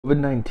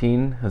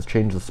COVID-19 has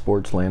changed the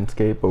sports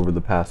landscape over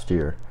the past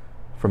year.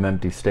 From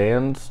empty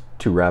stands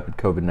to rapid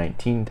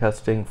COVID-19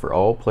 testing for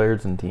all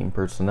players and team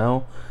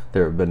personnel,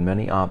 there have been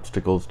many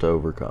obstacles to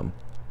overcome.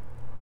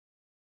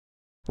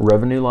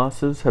 Revenue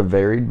losses have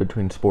varied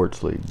between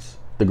sports leagues.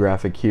 The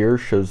graphic here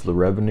shows the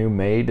revenue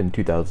made in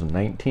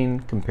 2019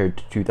 compared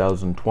to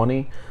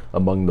 2020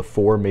 among the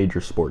four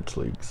major sports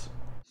leagues.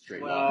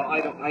 Well,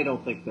 I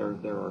don't think there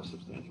are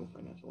substantial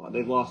financial losses.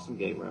 They've lost some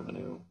gate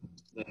revenue.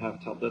 They have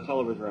the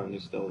television revenue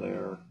still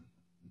there.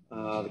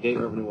 The gate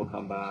revenue will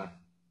come back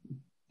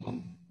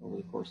over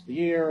the course of the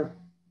year.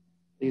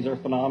 These are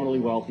phenomenally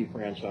wealthy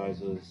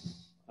franchises,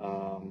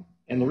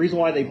 and the reason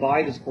why they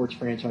buy the sports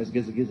franchise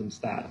is it gives them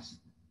status.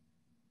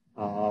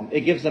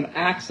 It gives them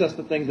access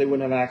to things they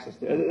wouldn't have access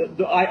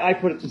to. I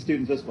put it to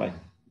students this way: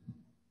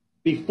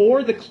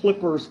 before the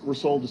Clippers were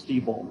sold to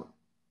Steve Ballmer,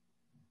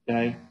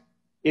 okay.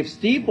 If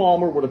Steve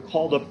Ballmer would have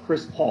called up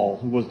Chris Paul,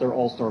 who was their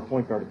all-star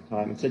point guard at the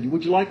time, and said,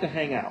 "Would you like to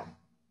hang out?"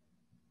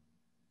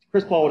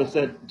 Chris Paul would have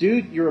said,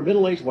 "Dude, you're a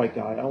middle-aged white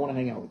guy. I don't want to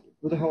hang out with you.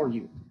 Who the hell are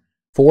you?"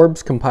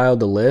 Forbes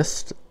compiled a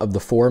list of the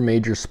four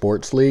major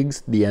sports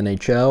leagues, the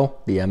NHL,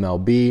 the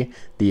MLB,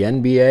 the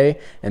NBA,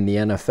 and the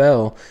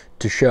NFL,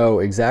 to show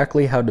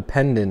exactly how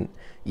dependent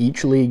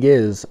each league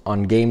is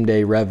on game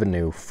day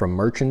revenue, from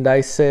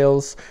merchandise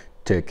sales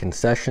to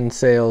concession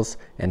sales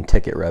and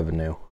ticket revenue.